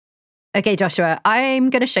Okay, Joshua, I'm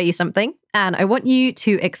going to show you something, and I want you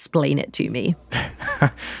to explain it to me.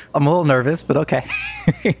 I'm a little nervous, but okay.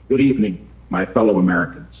 Good evening, my fellow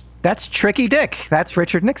Americans. That's Tricky Dick. That's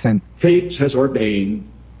Richard Nixon. Fate has ordained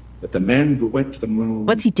that the men who went to the moon...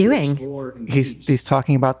 What's he doing? He's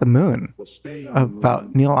talking about the moon,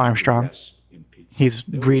 about Neil Armstrong. He's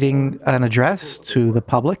reading an address to the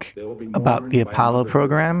public about the Apollo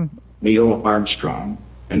program. Neil Armstrong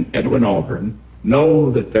and Edwin Aldrin know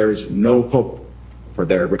that there's no hope for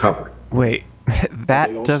their recovery. Wait,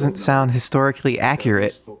 that doesn't sound historically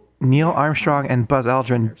accurate. Neil Armstrong and Buzz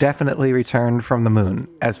Aldrin definitely returned from the moon,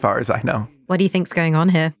 as far as I know. What do you think's going on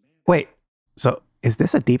here? Wait, so is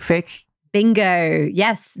this a deepfake? Bingo.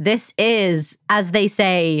 Yes, this is, as they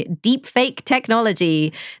say, deepfake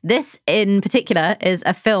technology. This in particular is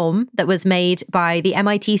a film that was made by the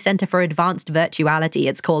MIT Center for Advanced Virtuality.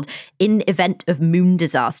 It's called In Event of Moon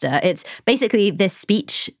Disaster. It's basically this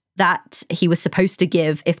speech that he was supposed to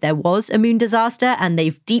give if there was a moon disaster, and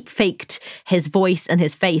they've deepfaked his voice and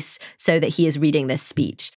his face so that he is reading this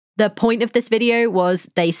speech. The point of this video was,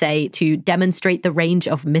 they say, to demonstrate the range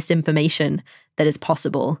of misinformation that is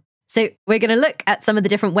possible. So we're going to look at some of the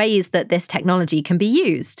different ways that this technology can be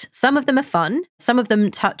used. Some of them are fun, some of them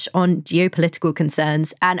touch on geopolitical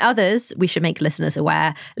concerns, and others, we should make listeners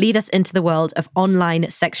aware, lead us into the world of online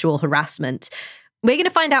sexual harassment. We're going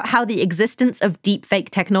to find out how the existence of deepfake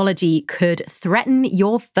technology could threaten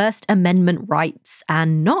your First Amendment rights,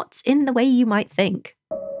 and not in the way you might think.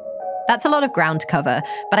 That's a lot of ground to cover,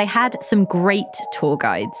 but I had some great tour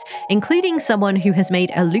guides, including someone who has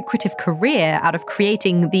made a lucrative career out of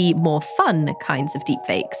creating the more fun kinds of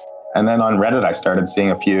deepfakes. And then on Reddit, I started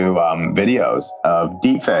seeing a few videos of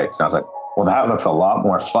deepfakes. And I was like, well, that looks a lot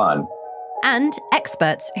more fun. And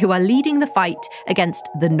experts who are leading the fight against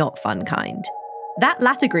the not fun kind. That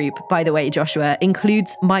latter group, by the way, Joshua,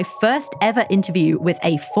 includes my first ever interview with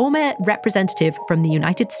a former representative from the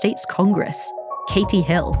United States Congress, Katie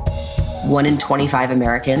Hill. 1 in 25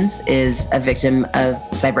 Americans is a victim of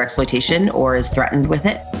cyber exploitation or is threatened with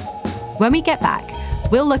it. When we get back,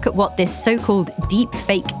 we'll look at what this so-called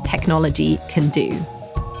deepfake technology can do.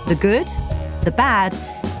 The good, the bad,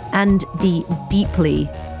 and the deeply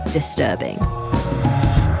disturbing.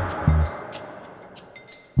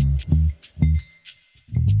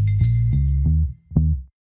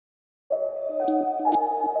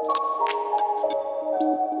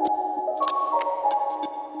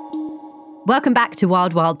 Welcome back to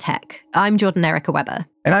Wild Wild Tech. I'm Jordan Erica Weber.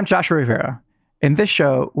 And I'm Joshua Rivera. In this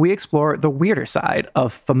show, we explore the weirder side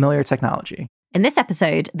of familiar technology. In this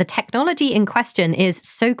episode, the technology in question is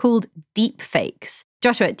so-called deepfakes.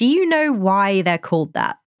 Joshua, do you know why they're called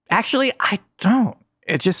that? Actually, I don't.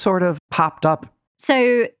 It just sort of popped up.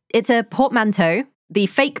 So it's a portmanteau. The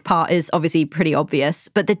fake part is obviously pretty obvious,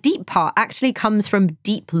 but the deep part actually comes from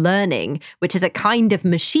deep learning, which is a kind of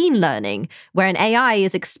machine learning where an AI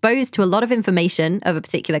is exposed to a lot of information of a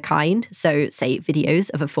particular kind, so say videos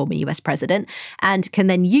of a former US president, and can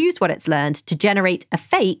then use what it's learned to generate a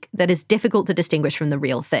fake that is difficult to distinguish from the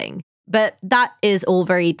real thing. But that is all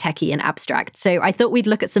very techie and abstract, so I thought we'd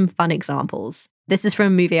look at some fun examples. This is from a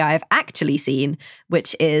movie I have actually seen,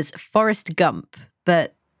 which is Forrest Gump,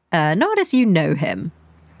 but not as you know him.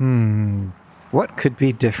 What could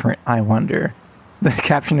be different, I wonder? The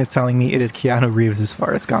caption is telling me it is Keanu Reeves'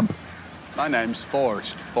 Forrest Gump. My name's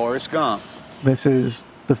Forrest Gump. This is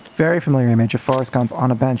the very familiar image of Forrest Gump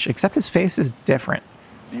on a bench, except his face is different.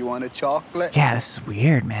 Do you want a chocolate? Yeah, this is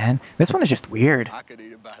weird, man. This one is just weird. I could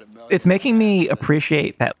eat about 1 million. It's making me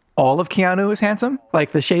appreciate that all of Keanu is handsome,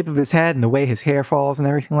 like the shape of his head and the way his hair falls and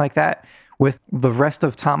everything like that. With the rest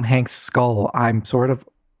of Tom Hanks' skull, I'm sort of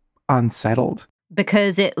unsettled.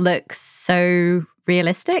 Because it looks so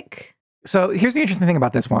realistic? So here's the interesting thing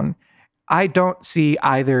about this one. I don't see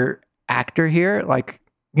either actor here. Like,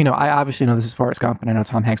 you know, I obviously know this is Forrest Gump, and I know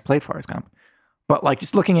Tom Hanks played Forrest Gump. But like,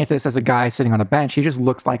 just looking at this as a guy sitting on a bench, he just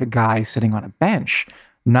looks like a guy sitting on a bench,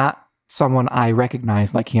 not someone I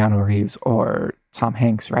recognize like Keanu Reeves or Tom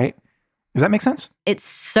Hanks, right? Does that make sense? It's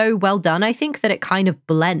so well done, I think, that it kind of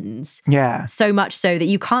blends. Yeah. So much so that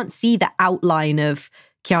you can't see the outline of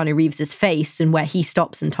Keanu Reeves' face and where he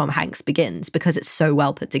stops and Tom Hanks begins because it's so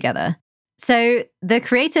well put together. So the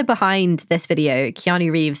creator behind this video,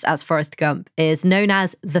 Keanu Reeves as Forrest Gump, is known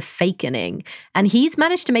as The Fakening, and he's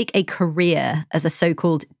managed to make a career as a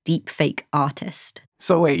so-called deepfake artist.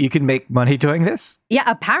 So wait, you can make money doing this? Yeah,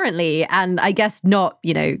 apparently. And I guess not,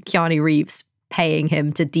 you know, Keanu Reeves paying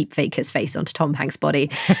him to deepfake his face onto Tom Hanks'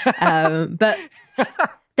 body. But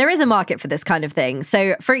there is a market for this kind of thing.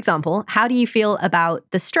 So, for example, how do you feel about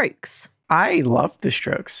The Strokes? I love the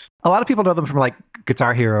Strokes. A lot of people know them from like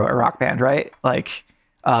Guitar Hero, a rock band, right? Like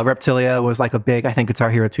Reptilia was like a big, I think, Guitar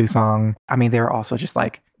Hero 2 song. I mean, they were also just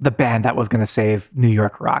like the band that was going to save New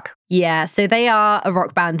York rock. Yeah, so they are a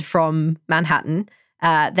rock band from Manhattan.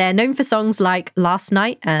 They're known for songs like Last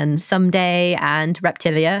Night and Someday and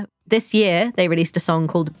Reptilia. This year, they released a song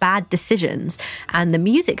called Bad Decisions, and the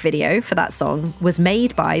music video for that song was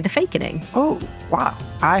made by The Fakening. Oh, wow.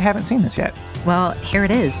 I haven't seen this yet. Well, here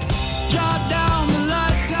it is.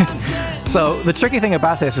 So the tricky thing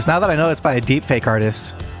about this is now that I know it's by a deepfake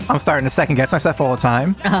artist, I'm starting to second guess myself all the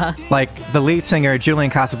time. Like the lead singer, Julian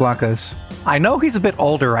Casablancas. I know he's a bit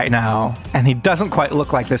older right now, and he doesn't quite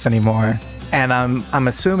look like this anymore. And I'm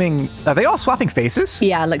assuming, are they all swapping faces?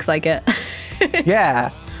 Yeah, looks like it.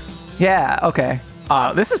 Yeah, okay.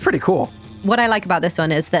 This is pretty cool. What I like about this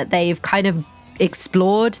one is that they've kind of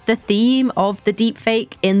explored the theme of the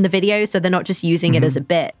deepfake in the video, so they're not just using it as a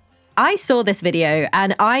bit. I saw this video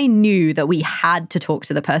and I knew that we had to talk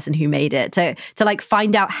to the person who made it to like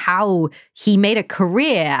find out how he made a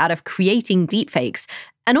career out of creating deepfakes,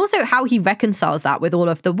 and also how he reconciles that with all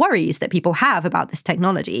of the worries that people have about this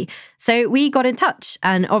technology. So we got in touch,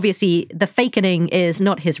 and obviously The Fakening is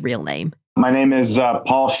not his real name. My name is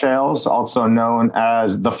Paul Shales, also known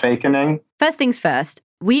as The Fakening. First things first,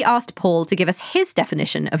 we asked Paul to give us his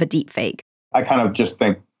definition of a deepfake. I kind of just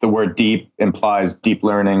think the word deep implies deep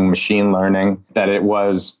learning, machine learning, that it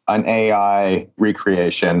was an AI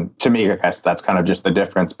recreation. To me, I guess that's kind of just the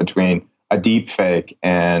difference between a deepfake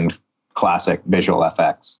and classic visual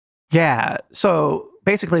effects. Yeah, so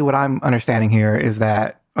basically what I'm understanding here is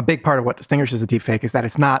that a big part of what distinguishes a deepfake is that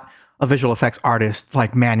it's not a visual effects artist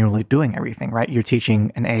like manually doing everything, right? You're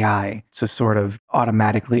teaching an AI to sort of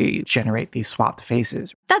automatically generate these swapped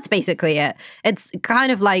faces. That's basically it. It's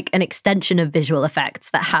kind of like an extension of visual effects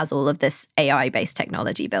that has all of this AI-based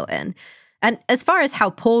technology built in. And as far as how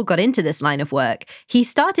Paul got into this line of work, he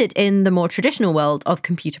started in the more traditional world of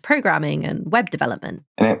computer programming and web development.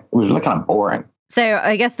 And it was really kind of boring. So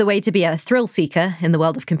I guess the way to be a thrill seeker in the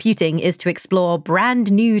world of computing is to explore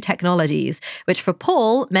brand new technologies, which for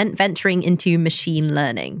Paul meant venturing into machine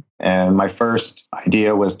learning. And my first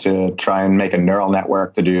idea was to try and make a neural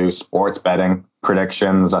network to do sports betting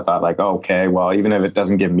predictions. I thought like, okay, well, even if it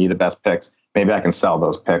doesn't give me the best picks, maybe I can sell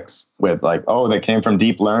those picks with like, oh, they came from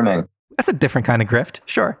deep learning. That's a different kind of grift,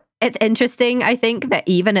 sure. It's interesting, I think, that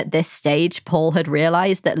even at this stage, Paul had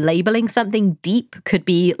realized that labeling something deep could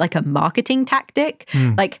be like a marketing tactic.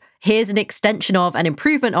 Like, here's an extension of an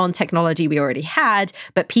improvement on technology we already had,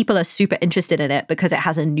 but people are super interested in it because it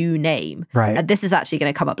has a new name. Right. And this is actually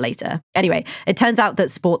going to come up later. Anyway, it turns out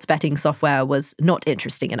that sports betting software was not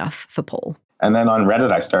interesting enough for Paul. And then on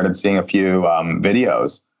Reddit, I started seeing a few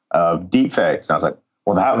videos of deepfakes. And I was like,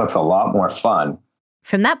 well, that looks a lot more fun.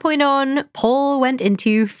 From that point on, Paul went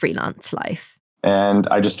into freelance life. And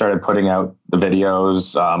I just started putting out the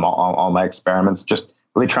videos, all my experiments, just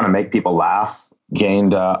really trying to make people laugh,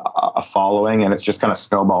 gained a following, and it's just kind of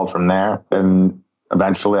snowballed from there. And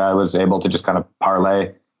eventually I was able to just kind of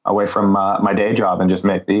parlay away from my day job and just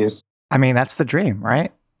make these. I mean, that's the dream,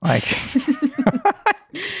 right? Like,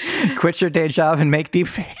 quit your day job and make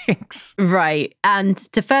deepfakes. Right. And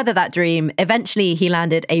to further that dream, eventually he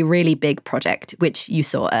landed a really big project, which you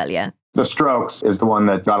saw earlier. The Strokes is the one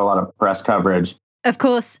that got a lot of press coverage. Of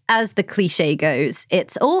course, as the cliche goes,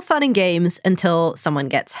 it's all fun and games until someone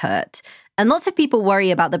gets hurt. And lots of people worry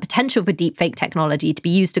about the potential for deepfake technology to be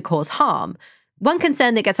used to cause harm. One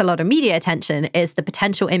concern that gets a lot of media attention is the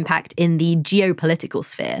potential impact in the geopolitical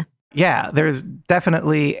sphere. Yeah, there's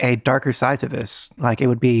definitely a darker side to this. Like, it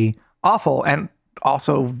would be awful and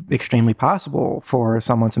also extremely possible for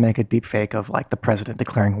someone to make a deepfake of like the president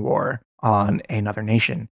declaring war on another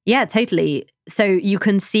nation. Yeah, totally. So you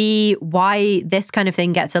can see why this kind of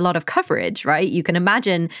thing gets a lot of coverage, right? You can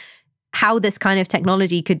imagine how this kind of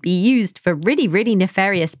technology could be used for really, really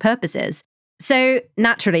nefarious purposes. So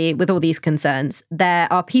naturally, with all these concerns, there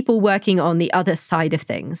are people working on the other side of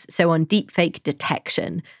things. So on deepfake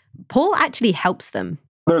detection, Paul actually helps them.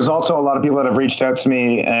 There's also a lot of people that have reached out to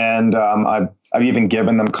me, and I've even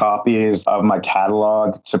given them copies of my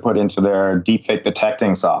catalog to put into their deepfake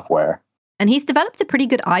detecting software. And he's developed a pretty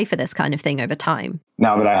good eye for this kind of thing over time.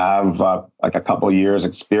 Now that I have like a couple years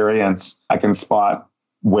experience, I can spot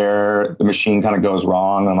where the machine kind of goes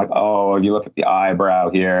wrong. I'm like, oh, you look at the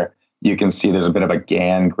eyebrow here, you can see there's a bit of a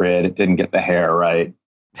Gann grid. It didn't get the hair right.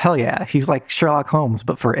 Hell yeah. He's like Sherlock Holmes,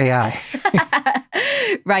 but for AI.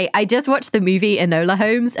 Right. I just watched the movie Enola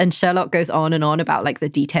Holmes, and Sherlock goes on and on about like the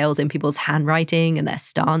details in people's handwriting and their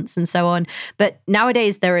stance and so on. But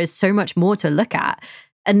nowadays there is so much more to look at.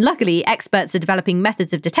 And luckily, experts are developing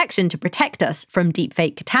methods of detection to protect us from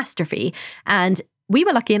deepfake catastrophe. And we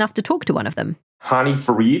were lucky enough to talk to one of them. Hani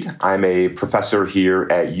Farid. I'm a professor here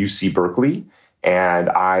at UC Berkeley, and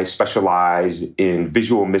I specialize in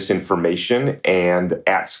visual misinformation and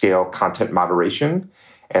at-scale content moderation.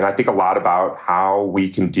 And I think a lot about how we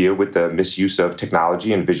can deal with the misuse of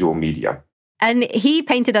technology and visual media. And he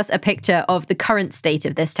painted us a picture of the current state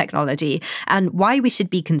of this technology and why we should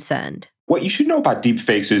be concerned. What you should know about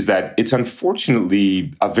deepfakes is that it's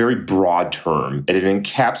unfortunately a very broad term, and it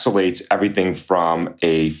encapsulates everything from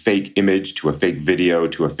a fake image to a fake video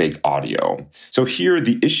to a fake audio. So here,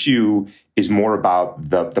 the issue is more about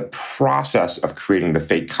the process of creating the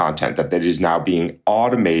fake content that is now being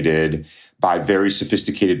automated by very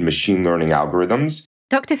sophisticated machine learning algorithms.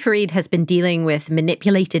 Dr. Farid has been dealing with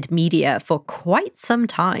manipulated media for quite some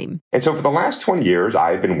time. And so for the last 20 years,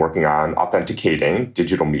 I've been working on authenticating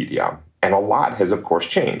digital media. And a lot has, of course,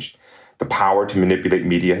 changed. The power to manipulate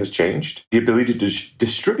media has changed. The ability to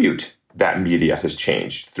distribute that media has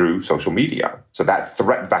changed through social media. So that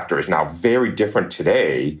threat vector is now very different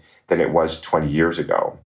today than it was 20 years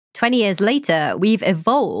ago. 20 years later, we've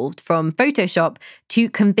evolved from Photoshop to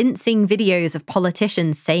convincing videos of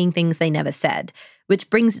politicians saying things they never said,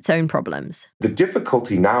 which brings its own problems. The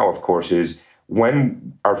difficulty now, of course, is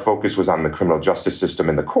when our focus was on the criminal justice system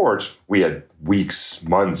and the courts, we had weeks,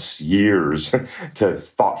 months, years to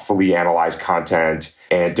thoughtfully analyze content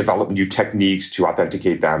and develop new techniques to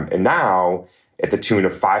authenticate them. And now, at the tune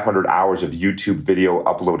of 500 hours of YouTube video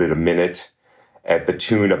uploaded a minute, at the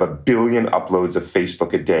tune of 1 billion uploads of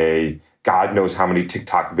Facebook a day, God knows how many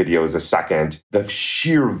TikTok videos a second, the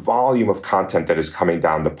sheer volume of content that is coming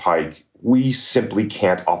down the pike, we simply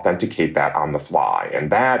can't authenticate that on the fly.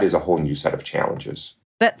 And that is a whole new set of challenges.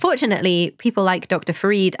 But fortunately, people like Dr.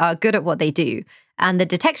 Farid are good at what they do. And the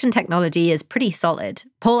detection technology is pretty solid.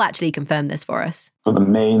 Paul actually confirmed this for us. For the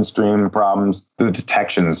mainstream problems, the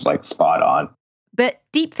detection's like spot on. But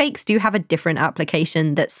deepfakes do have a different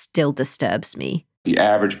application that still disturbs me. The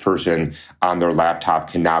average person on their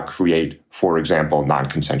laptop can now create, for example,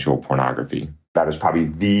 non-consensual pornography. That is probably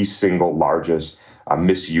the single largest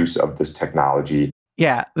misuse of this technology.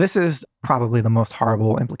 Yeah, this is probably the most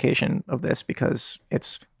horrible implication of this because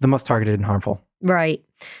it's the most targeted and harmful. Right.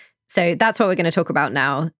 So that's what we're going to talk about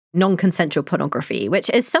now. Non-consensual pornography, which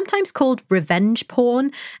is sometimes called revenge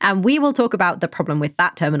porn. And we will talk about the problem with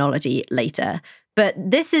that terminology later. But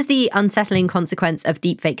this is the unsettling consequence of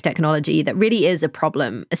deepfake technology that really is a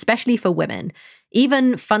problem, especially for women.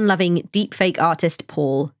 Even fun-loving deepfake artist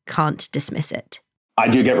Paul can't dismiss it. I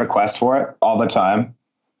do get requests for it all the time,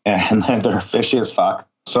 and they're fishy as fuck.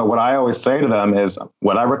 So what I always say to them is,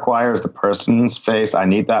 what I require is the person's face. I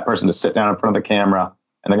need that person to sit down in front of the camera,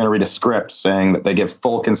 and they're going to read a script saying that they give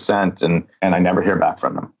full consent, and I never hear back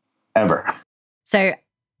from them, ever. So,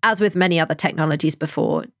 as with many other technologies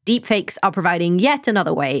before, deepfakes are providing yet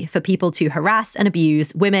another way for people to harass and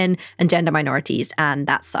abuse women and gender minorities, and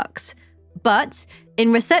that sucks. But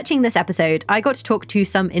in researching this episode, I got to talk to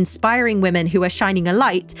some inspiring women who are shining a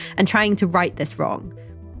light and trying to right this wrong.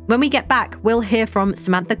 When we get back, we'll hear from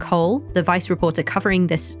Samantha Cole, the Vice reporter covering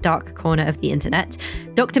this dark corner of the internet,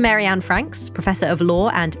 Dr. Marianne Franks, professor of law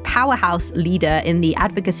and powerhouse leader in the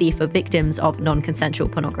advocacy for victims of non-consensual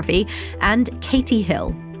pornography, and Katie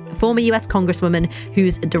Hill, a former US Congresswoman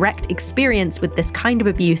whose direct experience with this kind of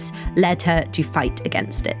abuse led her to fight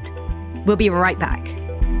against it. We'll be right back.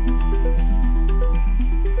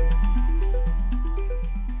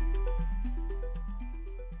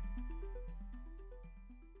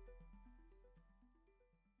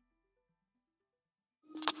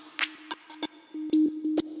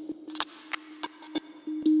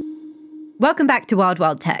 Welcome back to Wild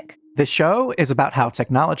Wild Tech. This show is about how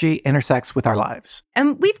technology intersects with our lives.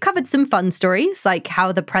 And we've covered some fun stories, like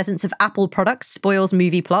how the presence of Apple products spoils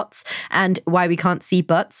movie plots and why we can't see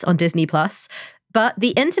butts on Disney+. But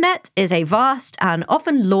the internet is a vast and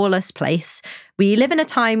often lawless place. We live in a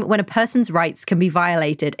time when a person's rights can be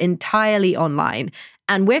violated entirely online,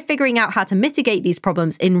 and we're figuring out how to mitigate these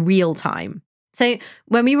problems in real time. So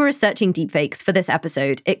when we were researching deepfakes for this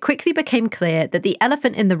episode, it quickly became clear that the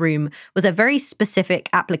elephant in the room was a very specific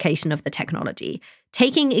application of the technology,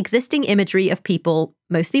 taking existing imagery of people,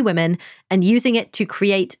 mostly women, and using it to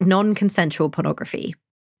create non-consensual pornography.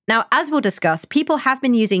 Now, as we'll discuss, people have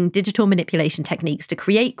been using digital manipulation techniques to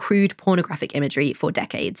create crude pornographic imagery for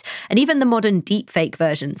decades, and even the modern deepfake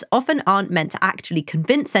versions often aren't meant to actually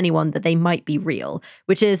convince anyone that they might be real,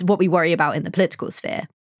 which is what we worry about in the political sphere.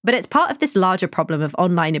 But it's part of this larger problem of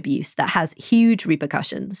online abuse that has huge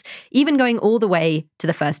repercussions, even going all the way to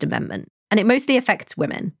the First Amendment. And it mostly affects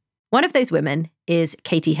women. One of those women is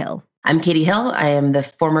Katie Hill. I'm Katie Hill. I am the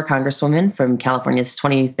former Congresswoman from California's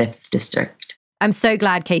 25th District. I'm so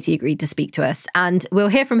glad Katie agreed to speak to us, and we'll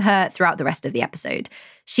hear from her throughout the rest of the episode.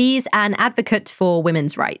 She's an advocate for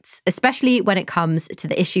women's rights, especially when it comes to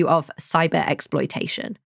the issue of cyber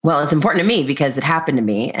exploitation. Well, it's important to me because it happened to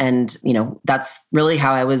me. And, that's really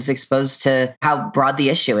how I was exposed to how broad the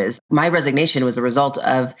issue is. My resignation was a result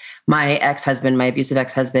of my abusive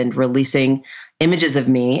ex-husband, releasing images of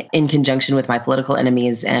me in conjunction with my political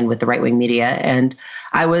enemies and with the right-wing media. And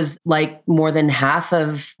I was like more than half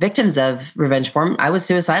of victims of revenge porn. I was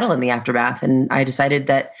suicidal in the aftermath. And I decided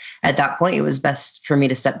that at that point, it was best for me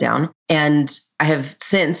to step down. And I have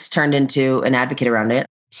since turned into an advocate around it.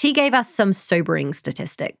 She gave us some sobering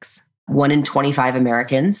statistics. 1 in 25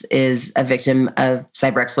 Americans is a victim of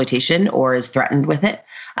cyber exploitation or is threatened with it.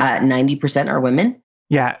 90% are women.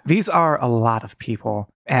 Yeah, these are a lot of people.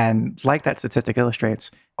 And like that statistic illustrates,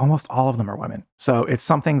 almost all of them are women. So it's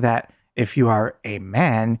something that if you are a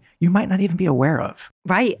man, you might not even be aware of.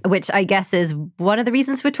 Right, which I guess is one of the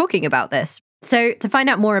reasons we're talking about this. So to find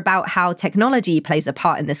out more about how technology plays a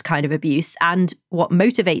part in this kind of abuse and what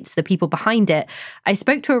motivates the people behind it, I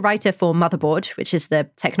spoke to a writer for Motherboard, which is the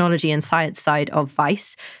technology and science side of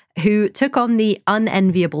Vice, who took on the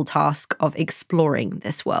unenviable task of exploring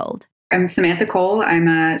this world. I'm Samantha Cole. I'm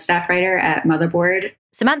a staff writer at Motherboard.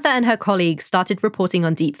 Samantha and her colleagues started reporting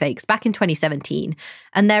on deepfakes back in 2017,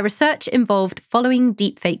 and their research involved following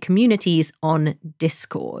deepfake communities on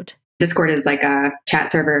Discord. Discord is like a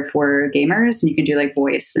chat server for gamers, and you can do like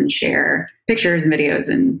voice and share pictures and videos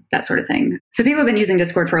and that sort of thing. So people have been using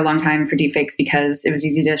Discord for a long time for deepfakes because it was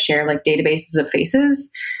easy to share like databases of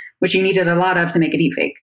faces, which you needed a lot of to make a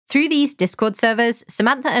deepfake. Through these Discord servers,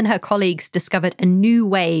 Samantha and her colleagues discovered a new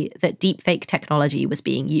way that deepfake technology was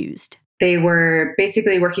being used. They were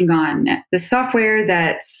basically working on the software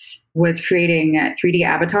that was creating 3D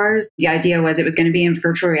avatars. The idea was it was going to be in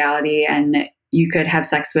virtual reality, and you could have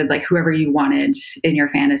sex with like whoever you wanted in your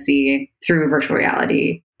fantasy through virtual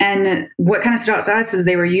reality. And what kind of stood out to us is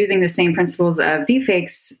they were using the same principles of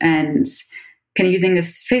deepfakes and kind of using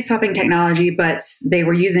this face swapping technology, but they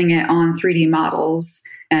were using it on 3D models.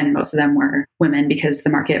 And most of them were women because the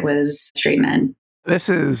market was straight men. This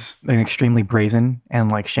is an extremely brazen and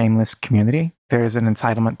like shameless community. There's an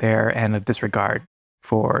entitlement there and a disregard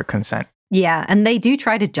for consent. Yeah, and they do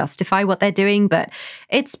try to justify what they're doing, but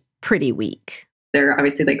it's pretty weak. They're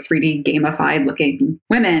obviously like 3D gamified looking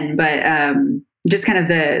women, but just kind of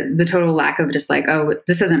the total lack of just like, oh,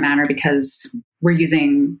 this doesn't matter because we're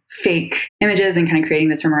using fake images and kind of creating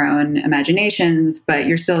this from our own imaginations, but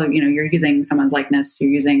you're still, you're using someone's likeness, you're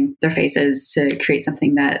using their faces to create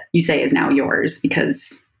something that you say is now yours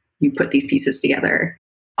because you put these pieces together.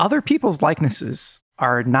 Other people's likenesses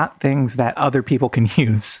are not things that other people can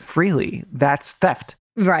use freely. That's theft.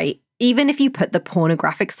 Right. Even if you put the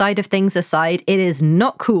pornographic side of things aside, it is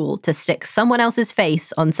not cool to stick someone else's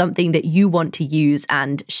face on something that you want to use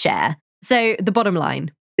and share. So the bottom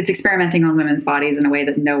line. It's experimenting on women's bodies in a way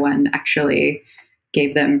that no one actually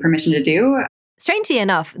gave them permission to do. Strangely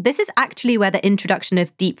enough, this is actually where the introduction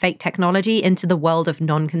of deepfake technology into the world of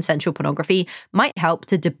non-consensual pornography might help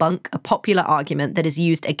to debunk a popular argument that is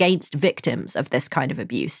used against victims of this kind of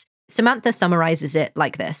abuse. Samantha summarizes it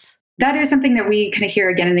like this. That is something that we kind of hear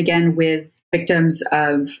again and again with victims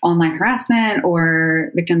of online harassment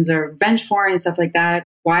or victims of revenge porn and stuff like that.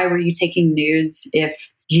 Why were you taking nudes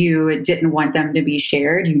if you didn't want them to be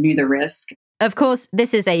shared? You knew the risk. Of course,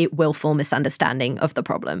 this is a willful misunderstanding of the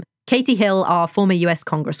problem. Katie Hill, our former US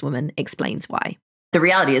Congresswoman, explains why. The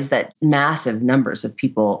reality is that massive numbers of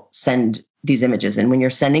people send these images. And when you're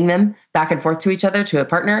sending them back and forth to each other, to a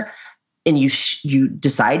partner, and you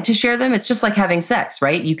decide to share them, it's just like having sex,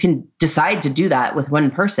 right? You can decide to do that with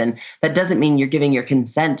one person. That doesn't mean you're giving your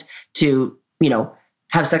consent to,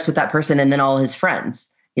 have sex with that person and then all his friends.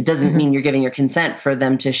 It doesn't mean you're giving your consent for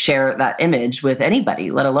them to share that image with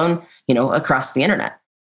anybody, let alone, across the internet.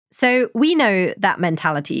 So we know that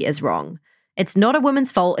mentality is wrong. It's not a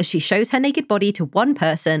woman's fault if she shows her naked body to one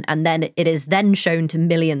person and then it is then shown to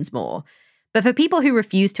millions more. But for people who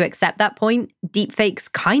refuse to accept that point,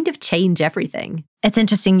 deepfakes kind of change everything. It's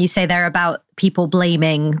interesting you say there about people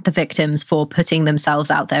blaming the victims for putting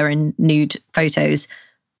themselves out there in nude photos.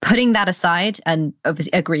 Putting that aside, and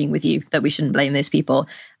obviously agreeing with you that we shouldn't blame those people,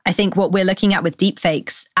 I think what we're looking at with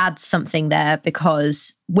deepfakes adds something there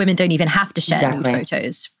because women don't even have to share nude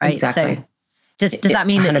photos, right? Exactly. So does that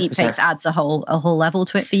mean that 100%. deepfakes adds a whole level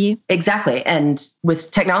to it for you? Exactly. And with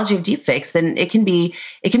technology of deepfakes, then it can be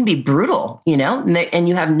brutal, and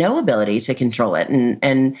you have no ability to control it.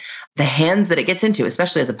 And the hands that it gets into,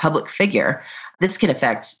 especially as a public figure, this can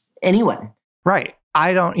affect anyone. Right.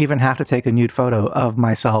 I don't even have to take a nude photo of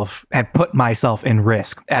myself and put myself in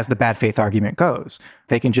risk, as the bad faith argument goes.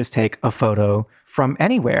 They can just take a photo from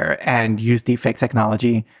anywhere and use deepfake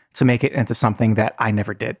technology to make it into something that I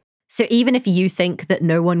never did. So even if you think that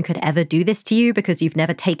no one could ever do this to you because you've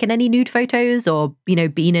never taken any nude photos or,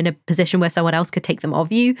 been in a position where someone else could take them of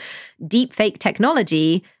you, deepfake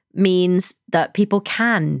technology means that people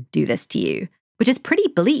can do this to you, which is pretty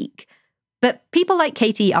bleak. But people like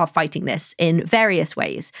Katie are fighting this in various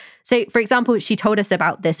ways. So, for example, she told us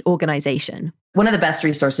about this organization. One of the best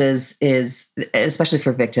resources is, especially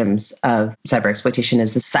for victims of cyber exploitation,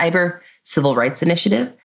 is the Cyber Civil Rights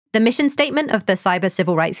Initiative. The mission statement of the Cyber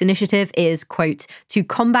Civil Rights Initiative is, quote, to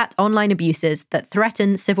combat online abuses that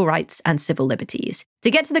threaten civil rights and civil liberties. To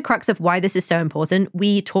get to the crux of why this is so important,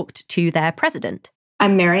 we talked to their president.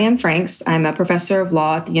 I'm Marianne Franks. I'm a professor of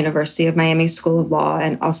law at the University of Miami School of Law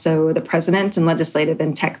and also the president and legislative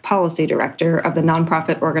and tech policy director of the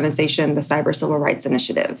nonprofit organization, the Cyber Civil Rights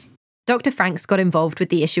Initiative. Dr. Franks got involved with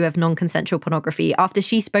the issue of non-consensual pornography after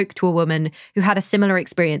she spoke to a woman who had a similar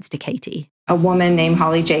experience to Katie. A woman named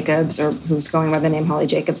Holly Jacobs, or who was going by the name Holly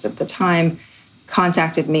Jacobs at the time,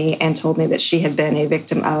 contacted me and told me that she had been a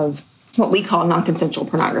victim of what we call non-consensual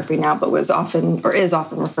pornography now, but is often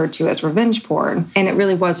referred to as revenge porn. And it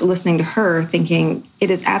really was listening to her thinking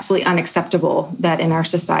it is absolutely unacceptable that in our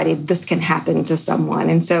society this can happen to someone.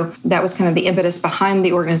 And so that was kind of the impetus behind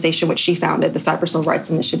the organization which she founded, the Cyber Civil Rights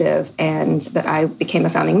Initiative, and that I became a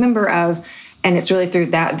founding member of. And it's really through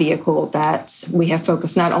that vehicle that we have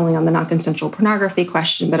focused not only on the non-consensual pornography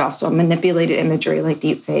question, but also on manipulated imagery like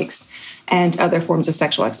deepfakes and other forms of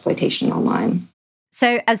sexual exploitation online.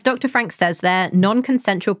 So, as Dr. Franks says there,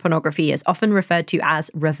 non-consensual pornography is often referred to as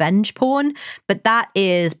revenge porn, but that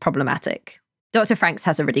is problematic. Dr. Franks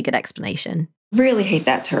has a really good explanation. Really hate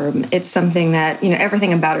that term. It's something that,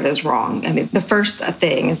 everything about it is wrong. I mean, the first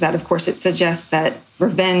thing is that, of course, it suggests that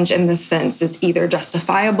revenge in this sense is either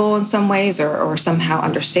justifiable in some ways or somehow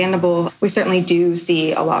understandable. We certainly do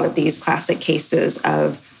see a lot of these classic cases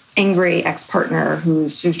of angry ex-partner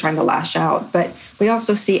who's trying to lash out. But we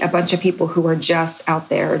also see a bunch of people who are just out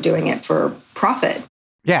there doing it for profit.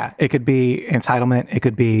 Yeah, it could be entitlement. It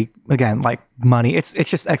could be, again, like money. It's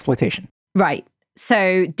just exploitation. Right.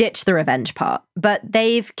 So ditch the revenge part. But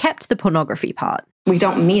they've kept the pornography part. We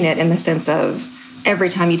don't mean it in the sense of every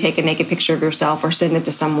time you take a naked picture of yourself or send it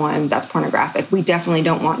to someone, that's pornographic. We definitely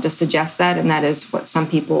don't want to suggest that. And that is what some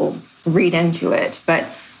people read into it. But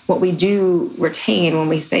what we do retain when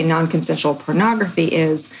we say non-consensual pornography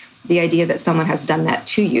is the idea that someone has done that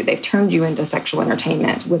to you. They've turned you into sexual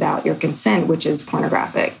entertainment without your consent, which is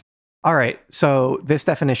pornographic. All right. So this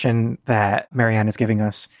definition that Marianne is giving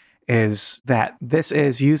us is that this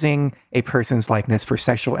is using a person's likeness for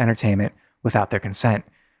sexual entertainment without their consent.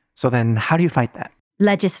 So then how do you fight that?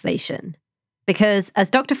 Legislation. Because as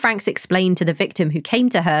Dr. Franks explained to the victim who came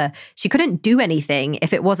to her, she couldn't do anything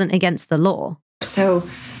if it wasn't against the law. So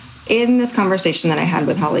in this conversation that I had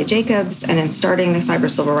with Holly Jacobs and in starting the Cyber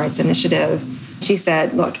Civil Rights Initiative, she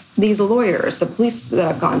said, look, these lawyers, the police that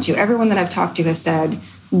I've gone to, everyone that I've talked to has said,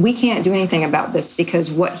 we can't do anything about this because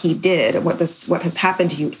what he did, what has happened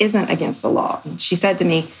to you isn't against the law. And she said to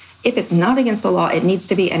me, if it's not against the law, it needs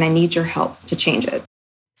to be, and I need your help to change it.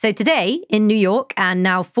 So today, in New York and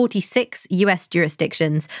now 46 US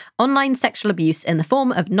jurisdictions, online sexual abuse in the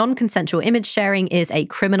form of non-consensual image sharing is a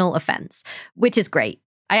criminal offense, which is great.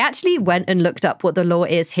 I actually went and looked up what the law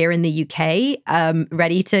is here in the UK,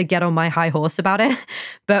 ready to get on my high horse about it.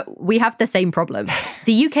 But we have the same problem.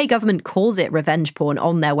 The UK government calls it revenge porn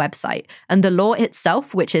on their website. And the law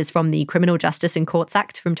itself, which is from the Criminal Justice and Courts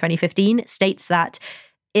Act from 2015, states that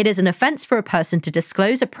it is an offense for a person to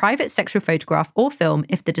disclose a private sexual photograph or film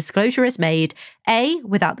if the disclosure is made, A,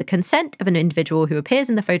 without the consent of an individual who appears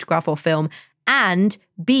in the photograph or film, and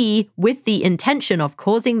B, with the intention of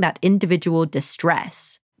causing that individual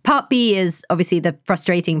distress. Part B is obviously the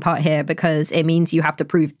frustrating part here because it means you have to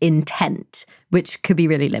prove intent, which could be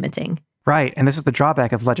really limiting. Right. And this is the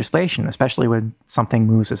drawback of legislation, especially when something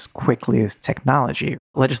moves as quickly as technology.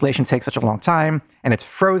 Legislation takes such a long time, and it's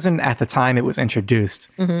frozen at the time it was introduced.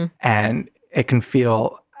 Mm-hmm. And it can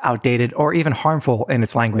feel outdated or even harmful in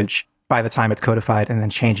its language by the time it's codified, and then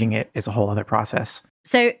changing it is a whole other process.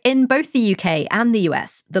 So in both the UK and the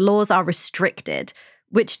US, the laws are restricted,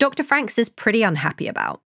 which Dr. Franks is pretty unhappy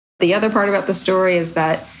about. The other part about the story is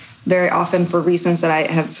that very often, for reasons that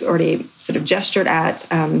I have already sort of gestured at,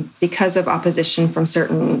 because of opposition from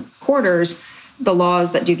certain quarters, the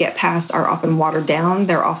laws that do get passed are often watered down.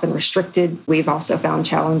 They're often restricted. We've also found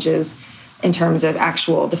challenges in terms of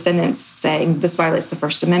actual defendants saying this violates the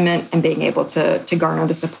First Amendment and being able to garner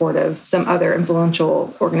the support of some other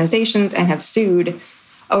influential organizations and have sued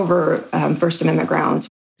over First Amendment grounds.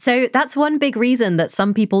 So that's one big reason that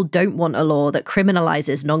some people don't want a law that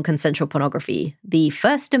criminalizes non-consensual pornography, the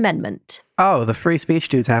First Amendment. Oh, the free speech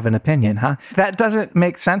dudes have an opinion, huh? That doesn't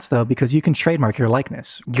make sense, though, because you can trademark your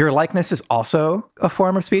likeness. Your likeness is also a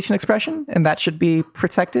form of speech and expression, and that should be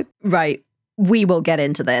protected. Right. We will get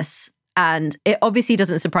into this. And it obviously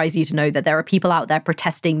doesn't surprise you to know that there are people out there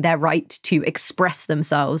protesting their right to express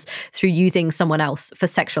themselves through using someone else for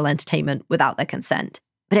sexual entertainment without their consent.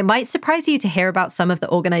 But it might surprise you to hear about some of the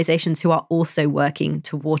organizations who are also working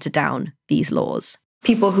to water down these laws.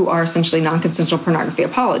 People who are essentially non-consensual pornography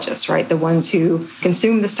apologists, right? The ones who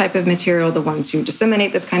consume this type of material, the ones who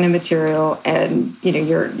disseminate this kind of material, and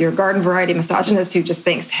your garden variety misogynist who just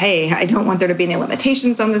thinks, hey, I don't want there to be any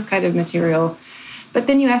limitations on this kind of material. But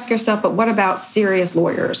then you ask yourself, but what about serious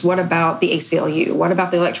lawyers? What about the ACLU? What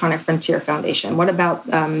about the Electronic Frontier Foundation? What about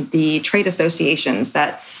the trade associations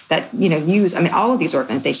that use? I mean, all of these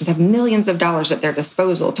organizations have millions of dollars at their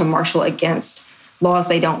disposal to marshal against laws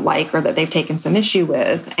they don't like or that they've taken some issue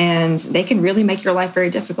with, and they can really make your life very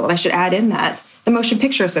difficult. I should add in that the Motion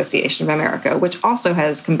Picture Association of America, which also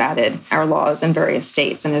has combated our laws in various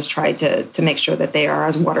states and has tried to make sure that they are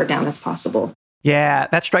as watered down as possible. Yeah,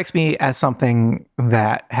 that strikes me as something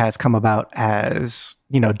that has come about as,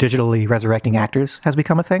 digitally resurrecting actors has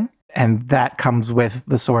become a thing. And that comes with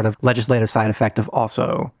the sort of legislative side effect of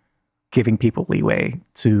also giving people leeway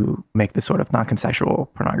to make this sort of non-consensual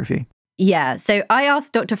pornography. Yeah, so I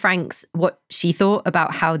asked Dr. Franks what she thought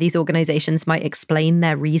about how these organizations might explain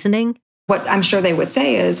their reasoning. What I'm sure they would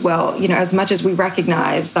say is, well, as much as we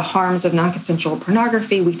recognize the harms of non-consensual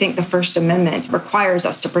pornography, we think the First Amendment requires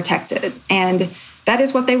us to protect it. And that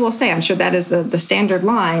is what they will say. I'm sure that is the standard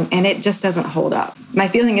line, and it just doesn't hold up. My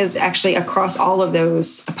feeling is actually across all of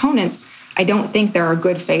those opponents, I don't think there are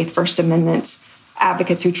good faith First Amendment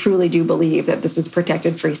advocates who truly do believe that this is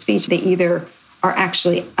protected free speech. They either are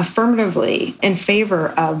actually affirmatively in favor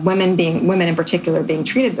of women in particular being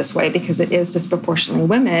treated this way because it is disproportionately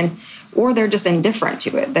women, or they're just indifferent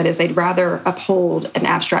to it. That is, they'd rather uphold an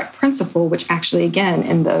abstract principle, which actually, again,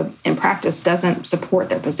 in practice doesn't support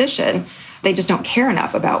their position. They just don't care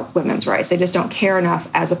enough about women's rights. They just don't care enough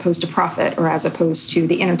as opposed to profit or as opposed to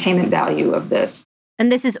the entertainment value of this.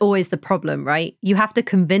 And this is always the problem, right? You have to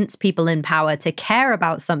convince people in power to care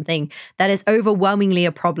about something that is overwhelmingly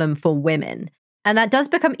a problem for women. And that does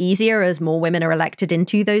become easier as more women are elected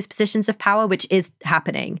into those positions of power, which is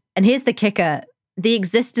happening. And here's the kicker. The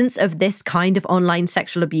existence of this kind of online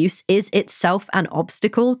sexual abuse is itself an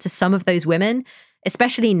obstacle to some of those women,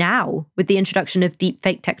 especially now with the introduction of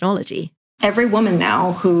deepfake technology. Every woman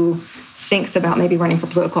now who thinks about maybe running for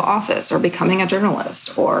political office or becoming a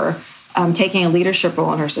journalist or taking a leadership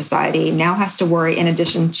role in her society now has to worry, in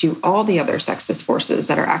addition to all the other sexist forces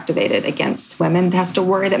that are activated against women, has to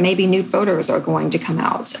worry that maybe nude photos are going to come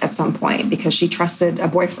out at some point because she trusted a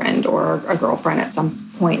boyfriend or a girlfriend at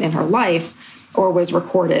some point in her life or was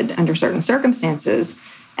recorded under certain circumstances.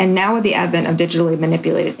 And now with the advent of digitally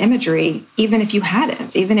manipulated imagery, even if you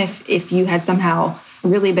hadn't, even if you had somehow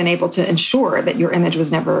really been able to ensure that your image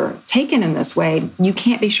was never taken in this way, you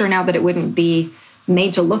can't be sure now that it wouldn't be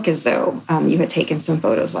made to look as though you had taken some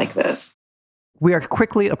photos like this. We are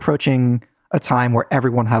quickly approaching a time where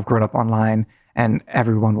everyone have grown up online and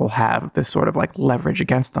everyone will have this sort of like leverage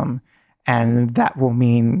against them. And that will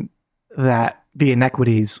mean that the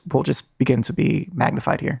inequities will just begin to be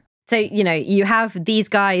magnified here. So, you have these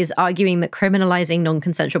guys arguing that criminalizing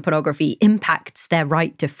non-consensual pornography impacts their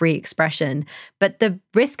right to free expression. But the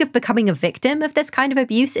risk of becoming a victim of this kind of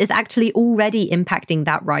abuse is actually already impacting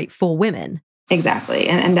that right for women. Exactly.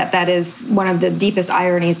 And that is one of the deepest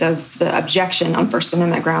ironies of the objection on First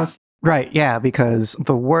Amendment grounds. Right, yeah, because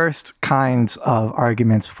the worst kinds of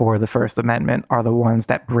arguments for the First Amendment are the ones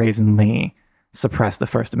that brazenly suppress the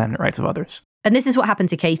First Amendment rights of others. And this is what happened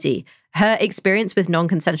to Katie. Her experience with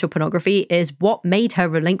non-consensual pornography is what made her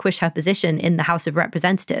relinquish her position in the House of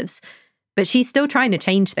Representatives. But she's still trying to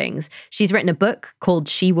change things. She's written a book called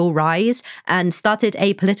She Will Rise and started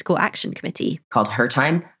a political action committee called Her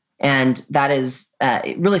Time. And that is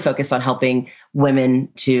really focused on helping women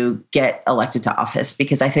to get elected to office,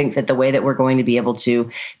 because I think that the way that we're going to be able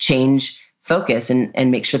to change focus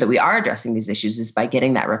and make sure that we are addressing these issues is by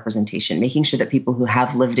getting that representation, making sure that people who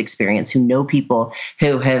have lived experience, who know people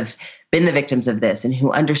who have been the victims of this and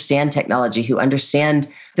who understand technology, who understand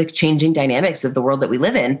the changing dynamics of the world that we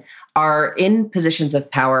live in, are in positions of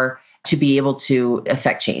power to be able to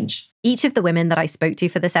affect change. Each of the women that I spoke to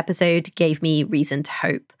for this episode gave me reason to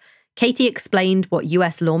hope. Katie explained what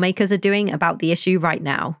US lawmakers are doing about the issue right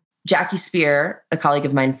now. Jackie Speer, a colleague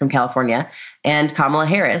of mine from California, and Kamala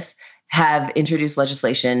Harris have introduced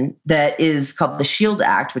legislation that is called the SHIELD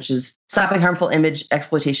Act, which is Stopping Harmful Image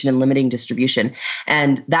Exploitation and Limiting Distribution.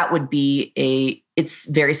 And that would be it's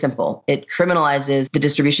very simple. It criminalizes the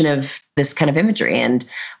distribution of this kind of imagery. And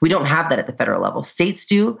we don't have that at the federal level. States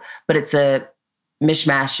do, but it's a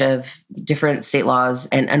mishmash of different state laws.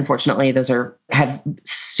 And unfortunately, those have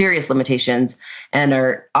serious limitations and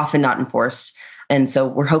are often not enforced. And so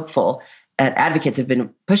we're hopeful. Advocates have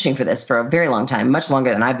been pushing for this for a very long time, much longer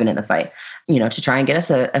than I've been in the fight, to try and get us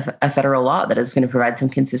a federal law that is going to provide some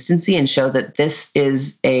consistency and show that this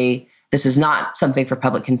is not something for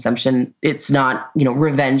public consumption. It's not,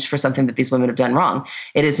 revenge for something that these women have done wrong.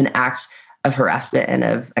 It is an act of harassment and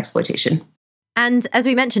of exploitation. And as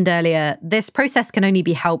we mentioned earlier, this process can only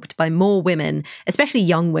be helped by more women, especially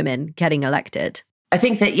young women, getting elected. I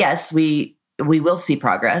think that, yes, we will see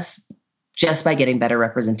progress just by getting better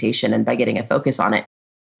representation and by getting a focus on it.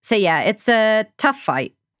 So yeah, it's a tough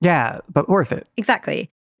fight. Yeah, but worth it. Exactly.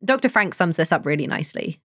 Dr. Frank sums this up really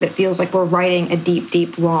nicely. It feels like we're righting a deep,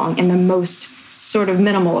 deep wrong in the most sort of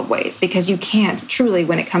minimal of ways, because you can't truly,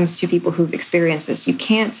 when it comes to people who've experienced this, you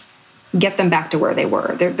can't get them back to where they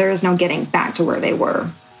were. There is no getting back to where they were.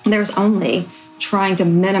 There's only trying to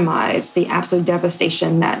minimize the absolute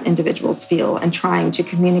devastation that individuals feel and trying to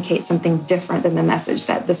communicate something different than the message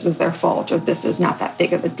that this was their fault or this is not that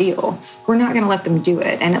big of a deal. We're not going to let them do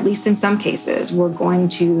it. And at least in some cases, we're going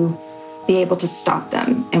to be able to stop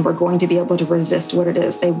them and we're going to be able to resist what it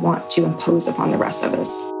is they want to impose upon the rest of us.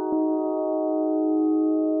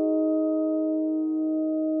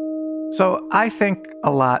 So I think a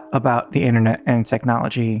lot about the internet and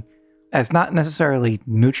technology as not necessarily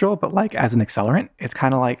neutral, but like as an accelerant. It's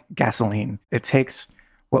kind of like gasoline. It takes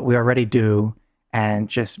what we already do and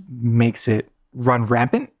just makes it run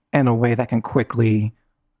rampant in a way that can quickly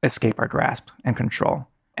escape our grasp and control.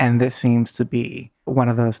 And this seems to be one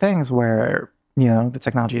of those things where, the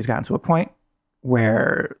technology has gotten to a point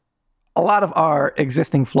where a lot of our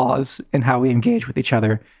existing flaws in how we engage with each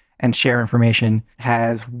other and share information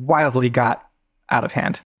has wildly got out of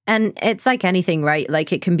hand. And it's like anything, right?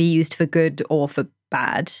 Like it can be used for good or for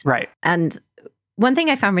bad. Right. And one thing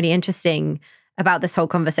I found really interesting about this whole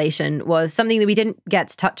conversation was something that we didn't get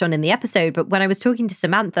to touch on in the episode, but when I was talking to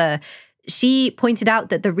Samantha, she pointed out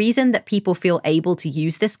that the reason that people feel able to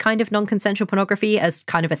use this kind of non-consensual pornography as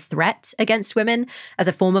kind of a threat against women, as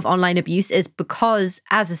a form of online abuse, is because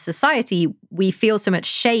as a society, we feel so much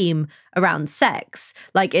shame around sex.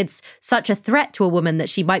 Like it's such a threat to a woman that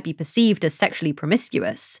she might be perceived as sexually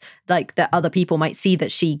promiscuous, like that other people might see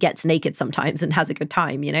that she gets naked sometimes and has a good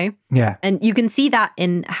time, Yeah. And you can see that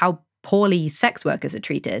in how poorly sex workers are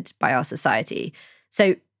treated by our society.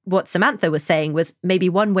 So what Samantha was saying was maybe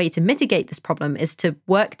one way to mitigate this problem is to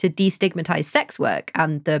work to destigmatize sex work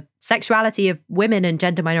and the sexuality of women and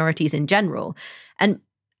gender minorities in general. And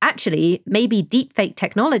actually, maybe deepfake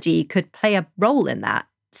technology could play a role in that.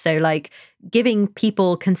 So like giving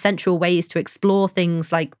people consensual ways to explore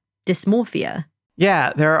things like dysmorphia.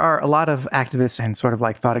 Yeah, there are a lot of activists and sort of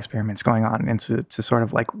like thought experiments going on into sort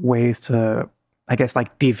of like ways to, I guess,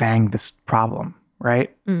 like defang this problem.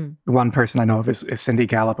 Right? One person I know of is Cindy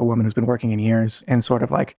Gallup, a woman who's been working in years in sort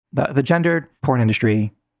of like the gendered porn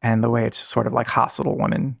industry and the way it's sort of like hostile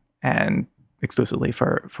women and exclusively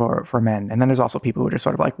for men. And then there's also people who are just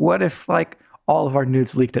sort of like, what if like all of our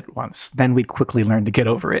nudes leaked at once? Then we'd quickly learn to get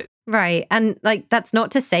over it. Right. And like, that's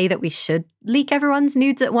not to say that we should leak everyone's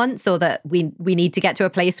nudes at once or that we need to get to a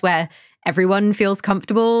place where everyone feels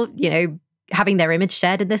comfortable, having their image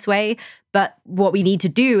shared in this way. But what we need to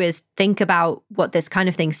do is think about what this kind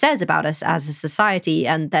of thing says about us as a society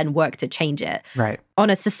and then work to change it. Right. On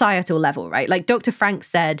a societal level, right? Like Dr. Frank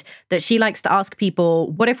said that she likes to ask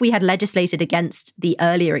people, what if we had legislated against the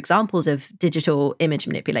earlier examples of digital image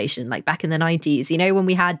manipulation, like back in the 90s, when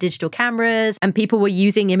we had digital cameras and people were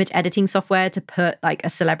using image editing software to put like a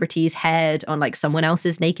celebrity's head on like someone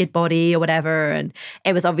else's naked body or whatever. And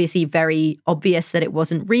it was obviously very obvious that it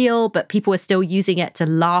wasn't real, but people were still using it to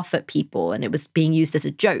laugh at people and it was being used as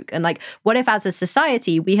a joke. And like, what if as a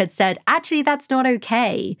society we had said, actually, that's not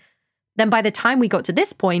okay? Then by the time we got to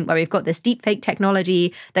this point where we've got this deepfake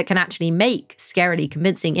technology that can actually make scarily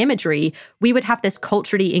convincing imagery, we would have this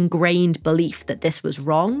culturally ingrained belief that this was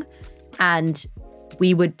wrong and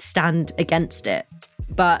we would stand against it.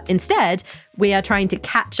 But instead, we are trying to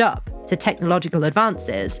catch up to technological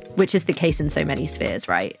advances, which is the case in so many spheres,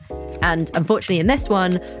 right? And unfortunately in this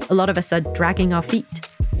one, a lot of us are dragging our feet.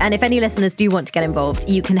 And if any listeners do want to get involved,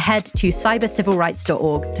 you can head to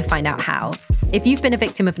cybercivilrights.org to find out how. If you've been a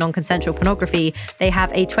victim of non-consensual pornography, they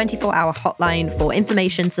have a 24-hour hotline for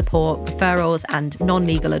information, support, referrals, and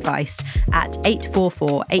non-legal advice at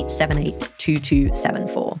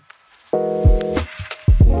 844-878-2274.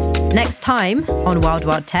 Next time on Wild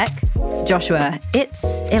Wild Tech, Joshua,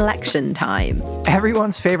 it's election time.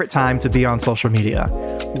 Everyone's favorite time to be on social media.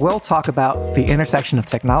 We'll talk about the intersection of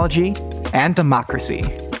technology and democracy.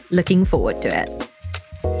 Looking forward to it.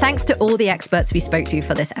 Thanks to all the experts we spoke to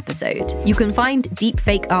for this episode. You can find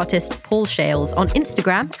deepfake artist Paul Shales on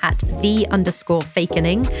Instagram at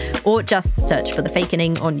 @the_fakening, or just search for The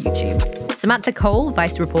Fakening on YouTube. Samantha Cole,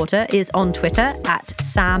 Vice reporter, is on Twitter at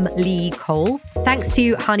Sam Lee Cole. Thanks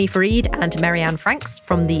to Hani Farid and Marianne Franks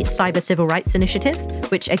from the Cyber Civil Rights Initiative,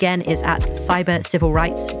 which again is at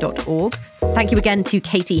cybercivilrights.org. Thank you again to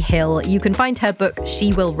Katie Hill. You can find her book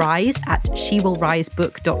She Will Rise at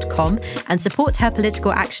shewillrisebook.com and support her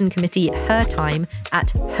political action committee Her Time at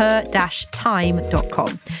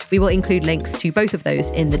her-time.com. We will include links to both of those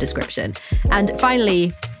in the description. And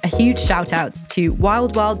finally, a huge shout out to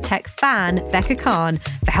Wild Wild Tech fan Becca Khan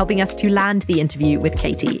for helping us to land the interview with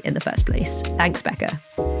Katie in the first place. Thanks, Becca.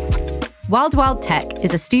 Wild Wild Tech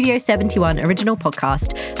is a Studio 71 original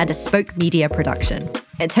podcast and a Spoke Media production.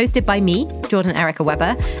 It's hosted by me, Jordan Erica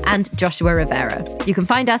Weber, and Joshua Rivera. You can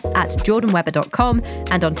find us at jordanweber.com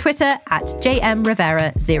and on Twitter at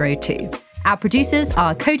jmrivera02. Our producers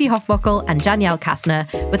are Cody Hofbockel and Danielle Kastner,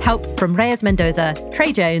 with help from Reyes Mendoza,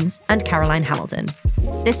 Trey Jones, and Caroline Hamilton.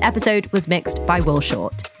 This episode was mixed by Will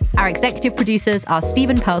Short. Our executive producers are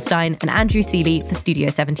Stephen Perlstein and Andrew Seeley for Studio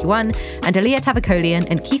 71, and Aaliyah Tavakolian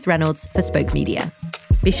and Keith Reynolds for Spoke Media.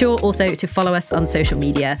 Be sure also to follow us on social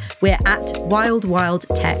media. We're at Wild Wild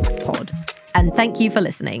Tech Pod. And thank you for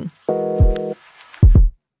listening.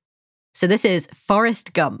 So this is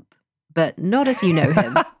Forrest Gump, but not as you know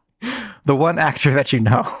him. The one actor that you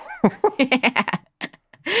know. Yeah.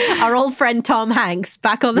 Our old friend Tom Hanks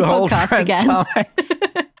back on the podcast again. Tom Hanks.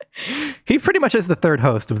 He pretty much is the third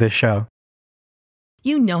host of this show.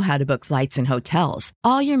 You know how to book flights and hotels.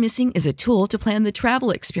 All you're missing is a tool to plan the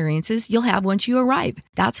travel experiences you'll have once you arrive.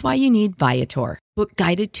 That's why you need Viator. Book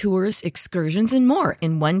guided tours, excursions, and more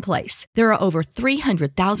in one place. There are over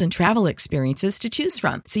 300,000 travel experiences to choose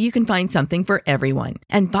from, so you can find something for everyone.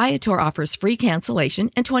 And Viator offers free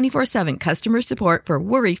cancellation and 24/7 customer support for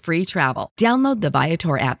worry-free travel. Download the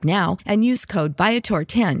Viator app now and use code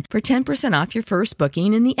Viator10 for 10% off your first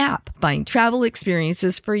booking in the app. Find travel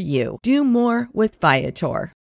experiences for you. Do more with Viator.